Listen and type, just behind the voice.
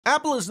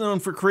Apple is known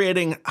for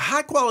creating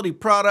high-quality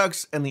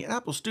products, and the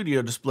Apple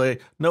Studio Display,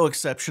 no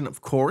exception,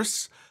 of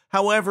course.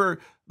 However,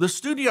 the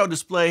Studio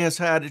Display has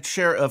had its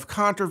share of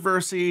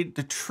controversy,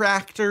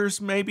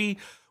 detractors maybe,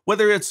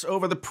 whether it's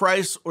over the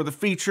price or the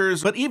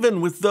features. But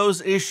even with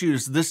those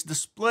issues, this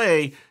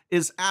display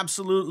is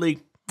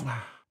absolutely...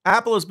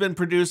 Apple has been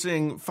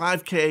producing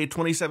 5K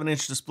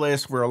 27-inch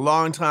displays for a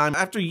long time.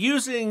 After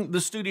using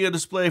the Studio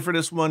Display for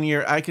this 1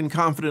 year, I can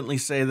confidently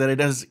say that it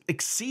has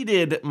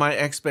exceeded my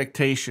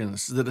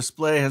expectations. The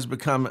display has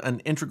become an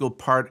integral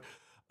part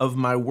of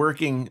my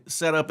working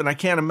setup, and I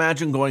can't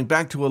imagine going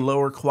back to a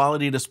lower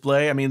quality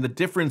display. I mean, the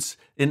difference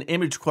in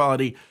image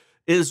quality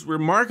is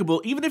remarkable,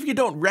 even if you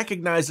don't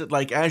recognize it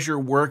like as you're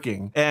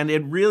working. And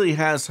it really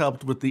has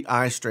helped with the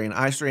eye strain.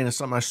 Eye strain is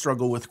something I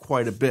struggle with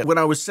quite a bit. When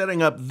I was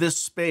setting up this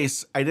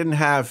space, I didn't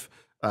have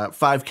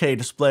 5K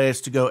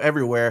displays to go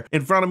everywhere.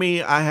 In front of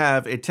me, I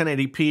have a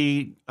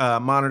 1080p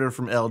monitor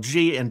from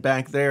LG, and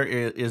back there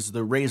is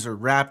the Razer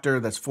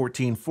Raptor that's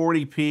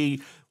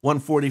 1440p,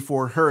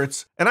 144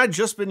 hertz. And I'd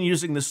just been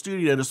using the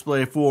Studio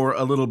Display for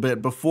a little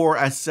bit before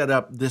I set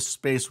up this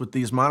space with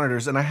these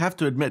monitors, and I have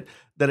to admit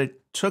that it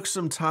took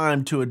some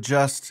time to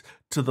adjust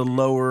to the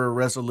lower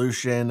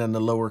resolution and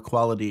the lower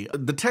quality.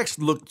 The text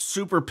looked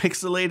super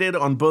pixelated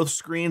on both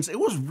screens. It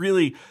was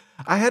really,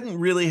 I hadn't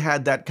really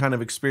had that kind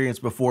of experience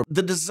before.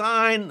 The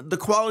design, the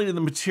quality of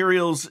the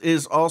materials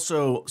is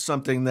also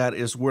something that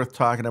is worth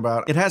talking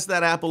about. It has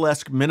that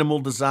Apple-esque minimal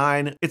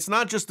design. It's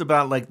not just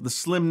about like the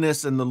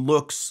slimness and the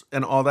looks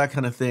and all that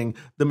kind of thing.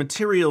 The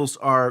materials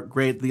are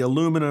great. The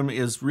aluminum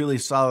is really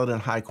solid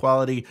and high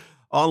quality.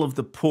 All of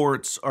the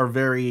ports are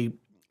very,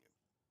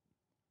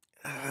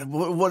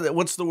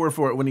 what's the word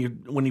for it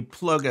when you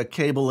plug a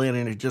cable in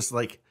and it just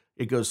like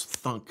it goes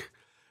thunk.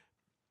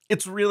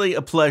 It's really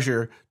a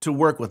pleasure to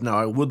work with. Now,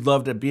 I would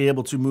love to be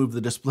able to move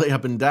the display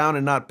up and down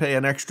and not pay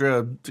an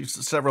extra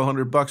several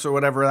 $100 or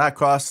whatever that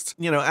costs.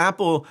 You know,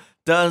 Apple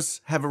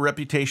does have a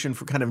reputation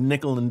for kind of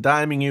nickel and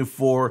diming you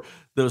for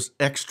those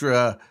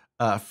extra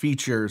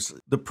features.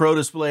 The Pro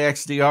Display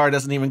XDR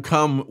doesn't even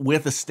come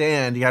with a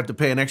stand. You have to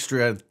pay an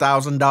extra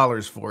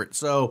 $1,000 for it.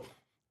 So,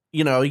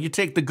 you know, you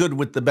take the good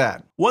with the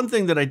bad. One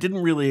thing that I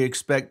didn't really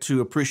expect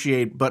to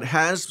appreciate, but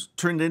has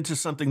turned into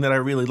something that I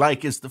really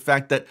like, is the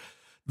fact that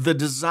the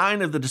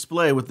design of the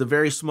display with the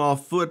very small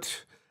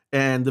foot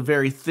and the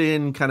very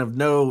thin, kind of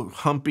no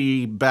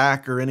humpy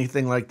back or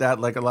anything like that,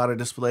 like a lot of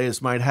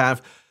displays might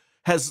have,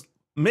 has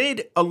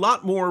made a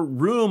lot more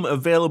room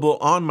available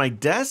on my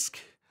desk,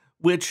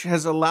 which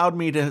has allowed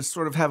me to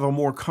sort of have a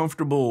more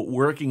comfortable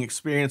working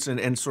experience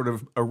and sort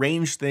of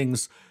arrange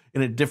things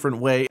in a different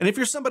way. And if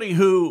you're somebody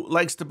who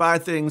likes to buy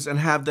things and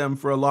have them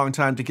for a long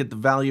time to get the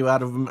value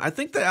out of them, I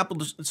think the Apple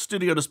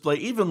Studio Display,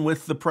 even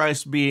with the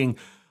price being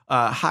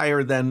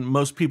higher than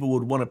most people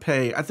would want to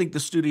pay, I think the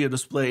Studio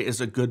Display is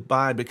a good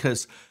buy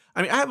because,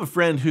 I mean, I have a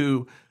friend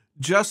who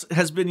just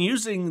has been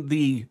using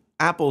the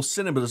Apple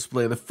Cinema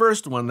Display, the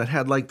first one that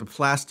had like the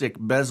plastic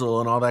bezel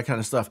and all that kind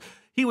of stuff.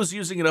 He was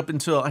using it up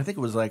until, I think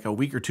it was like a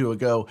week or two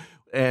ago,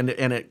 and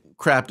it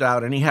crapped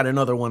out, and he had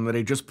another one that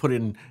he just put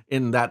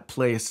in that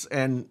place,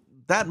 and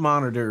that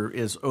monitor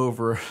is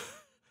over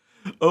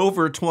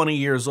 20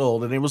 years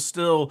old, and it was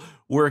still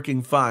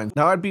working fine.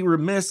 Now, I'd be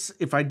remiss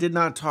if I did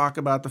not talk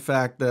about the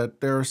fact that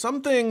there are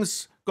some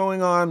things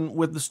going on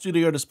with the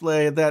Studio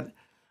Display that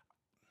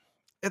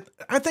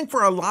I think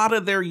for a lot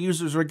of their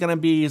users are going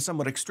to be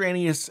somewhat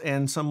extraneous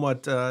and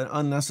somewhat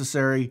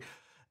unnecessary,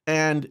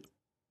 and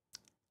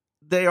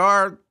they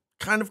are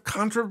kind of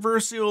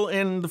controversial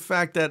in the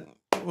fact that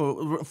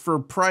for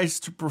price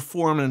to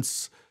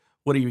performance,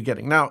 what are you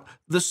getting? Now,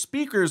 the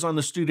speakers on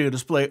the Studio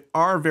Display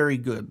are very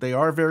good. They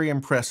are very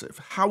impressive.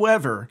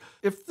 However,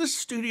 if the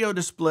Studio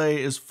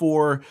Display is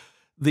for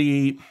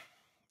the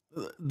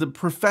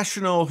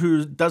professional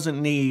who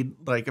doesn't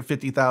need like a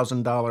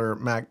 $50,000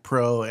 Mac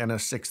Pro and a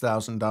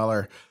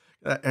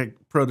 $6,000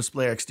 Pro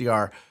Display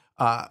XDR,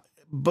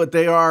 but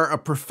they are a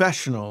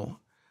professional,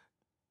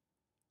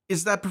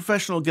 is that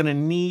professional going to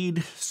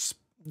need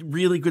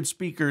really good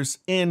speakers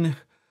in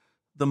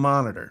the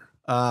monitor?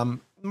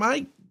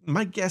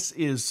 My guess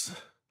is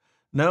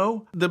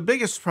no. The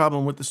biggest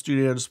problem with the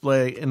Studio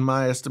Display, in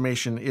my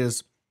estimation,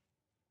 is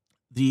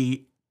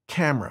the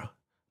camera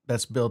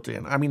that's built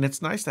in. I mean,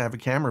 it's nice to have a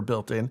camera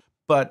built in,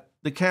 but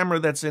the camera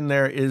that's in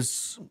there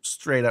is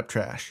straight up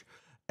trash.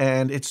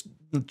 And it's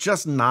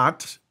just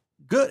not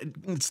good.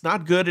 It's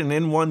not good, and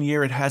in 1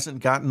 year, it hasn't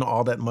gotten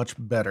all that much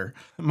better.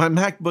 My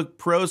MacBook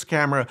Pro's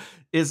camera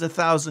is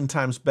 1,000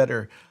 times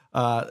better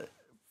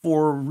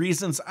for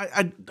reasons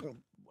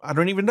I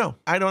don't even know.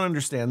 I don't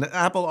understand.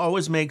 Apple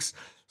always makes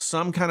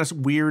some kind of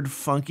weird,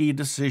 funky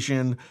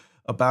decision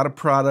about a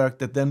product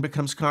that then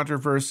becomes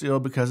controversial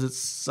because it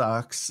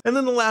sucks. And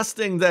then the last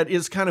thing that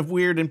is kind of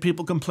weird and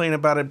people complain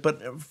about it,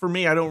 but for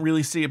me, I don't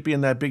really see it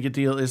being that big a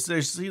deal, is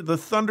there's the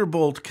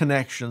Thunderbolt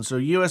connection. So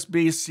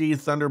USB-C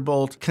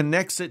Thunderbolt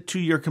connects it to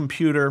your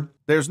computer.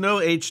 There's no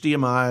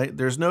HDMI,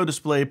 there's no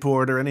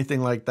DisplayPort or anything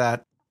like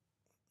that.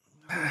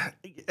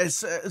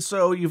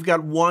 So you've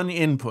got one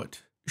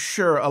input.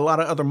 Sure, a lot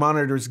of other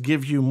monitors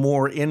give you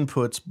more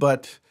inputs,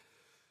 but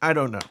I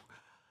don't know.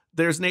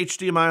 There's an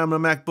HDMI on my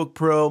MacBook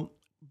Pro,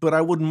 but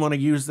I wouldn't want to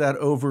use that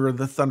over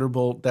the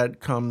Thunderbolt that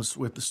comes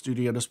with the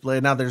Studio Display.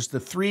 Now, there's the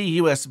 3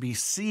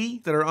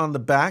 USB-C that are on the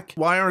back.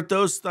 Why aren't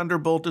those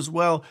Thunderbolt as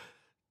well?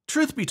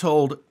 Truth be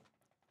told,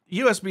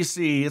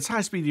 USB-C, it's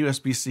high-speed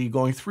USB-C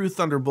going through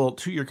Thunderbolt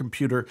to your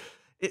computer.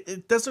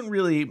 It doesn't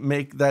really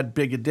make that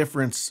big a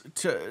difference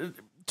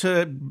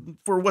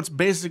for what's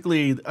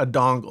basically a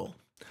dongle.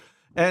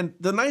 And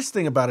the nice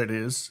thing about it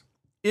is,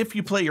 if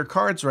you play your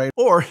cards right,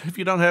 or if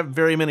you don't have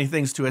very many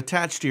things to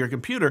attach to your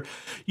computer,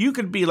 you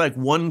could be like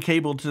one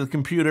cable to the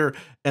computer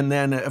and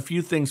then a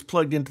few things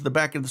plugged into the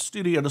back of the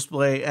Studio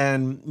Display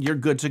and you're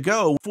good to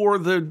go. For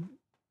the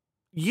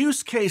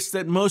use case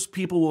that most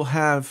people will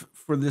have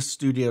for this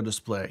Studio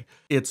Display,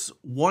 it's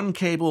one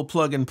cable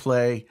plug and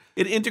play.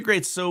 It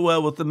integrates so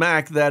well with the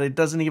Mac that it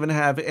doesn't even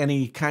have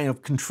any kind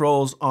of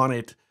controls on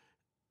it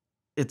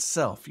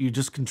itself. You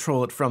just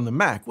control it from the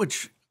Mac,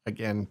 which,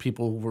 again,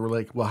 people were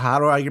like, well, how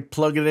do I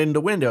plug it into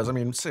Windows? I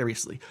mean,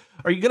 seriously,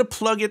 are you going to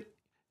plug it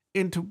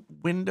into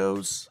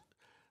Windows?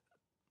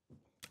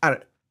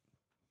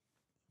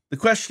 The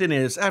question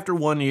is, after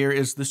 1 year,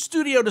 is the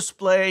Studio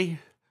Display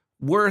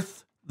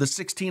worth the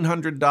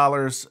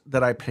 $1,600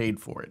 that I paid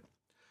for it?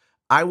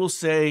 I will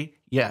say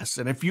yes.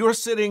 And if you're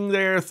sitting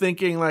there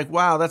thinking like,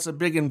 wow, that's a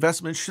big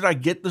investment, should I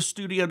get the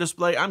Studio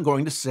Display? I'm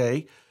going to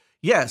say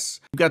yes.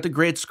 You've got the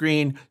great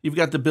screen, you've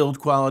got the build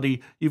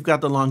quality, you've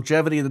got the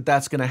longevity that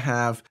that's going to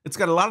have. It's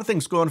got a lot of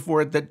things going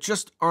for it that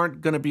just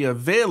aren't going to be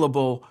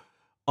available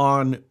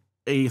on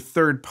a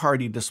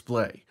third-party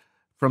display.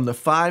 From the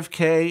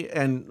 5K,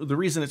 and the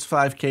reason it's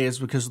 5K is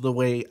because of the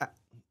way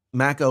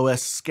Mac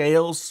OS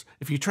scales.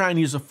 If you try and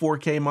use a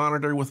 4K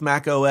monitor with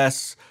Mac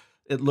OS,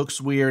 it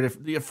looks weird.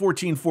 If the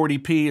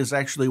 1440p is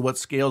actually what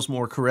scales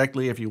more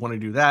correctly if you want to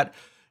do that.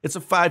 It's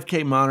a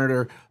 5K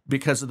monitor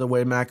because of the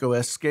way Mac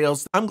OS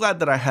scales. I'm glad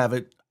that I have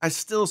it. I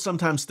still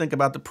sometimes think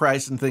about the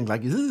price and think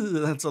like,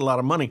 that's a lot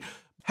of money.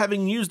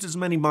 Having used as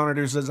many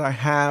monitors as I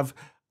have,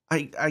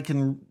 I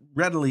can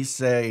readily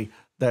say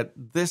that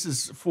this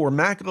is for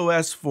Mac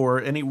OS,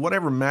 for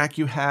whatever Mac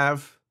you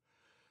have,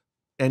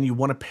 and you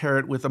want to pair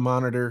it with a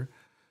monitor,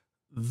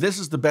 this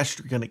is the best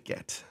you're going to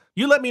get.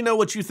 You let me know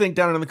what you think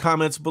down in the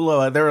comments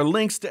below. There are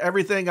links to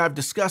everything I've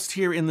discussed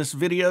here in this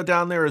video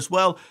down there as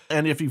well.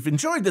 And if you've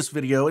enjoyed this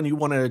video and you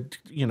want to,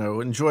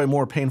 enjoy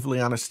more Painfully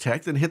Honest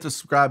Tech, then hit the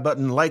subscribe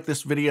button, like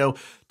this video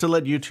to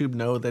let YouTube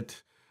know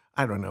that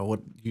I don't know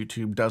what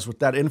YouTube does with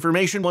that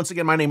information. Once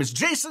again, my name is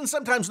Jason,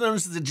 sometimes known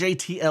as the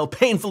JTL,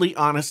 Painfully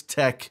Honest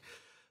Tech.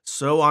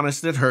 So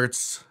honest it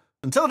hurts.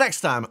 Until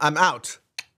next time, I'm out.